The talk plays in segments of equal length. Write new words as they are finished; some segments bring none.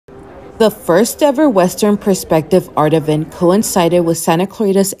The first ever Western Perspective art event coincided with Santa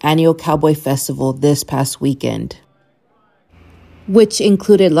Clarita's annual Cowboy Festival this past weekend, which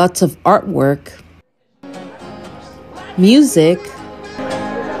included lots of artwork, music,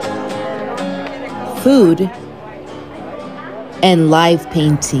 food, and live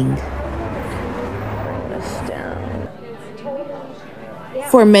painting.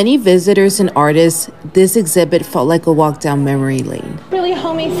 For many visitors and artists, this exhibit felt like a walk down memory lane. Really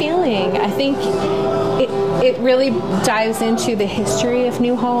homey feeling. I think it really dives into the history of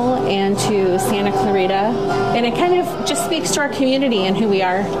Newhall and to Santa Clarita, and it kind of just speaks to our community and who we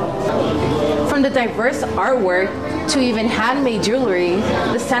are. From the diverse artwork to even handmade jewelry,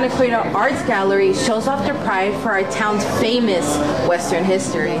 the Santa Clarita Arts Gallery shows off their pride for our town's famous Western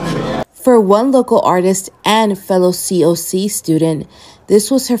history. For one local artist and fellow COC student, this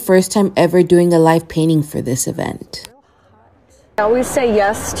was her first time ever doing a live painting for this event. I always say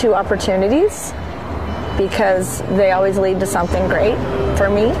yes to opportunities because they always lead to something great for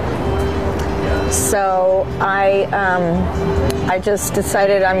me. So I just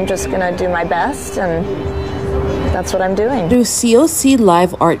decided I'm just going to do my best, and that's what I'm doing. Through COC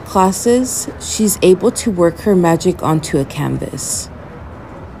live art classes, she's able to work her magic onto a canvas.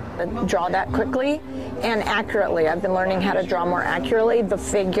 Draw that quickly and accurately. I've been learning how to draw more accurately, the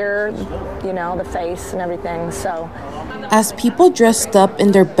figure, the face and everything. So, as people dressed up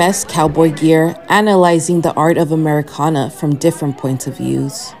in their best cowboy gear, analyzing the art of Americana from different points of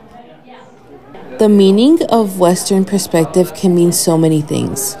views. The meaning of Western Perspective can mean so many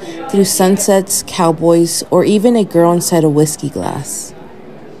things, through sunsets, cowboys, or even a girl inside a whiskey glass.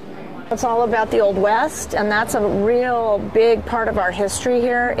 It's all about the Old West, and that's a real big part of our history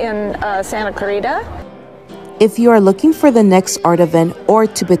here in Santa Clarita. If you are looking for the next art event or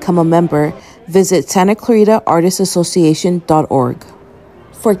to become a member, visit SantaClaritaArtistassociation.org.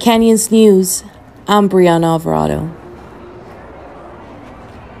 For Canyons News, I'm Brianna Alvarado.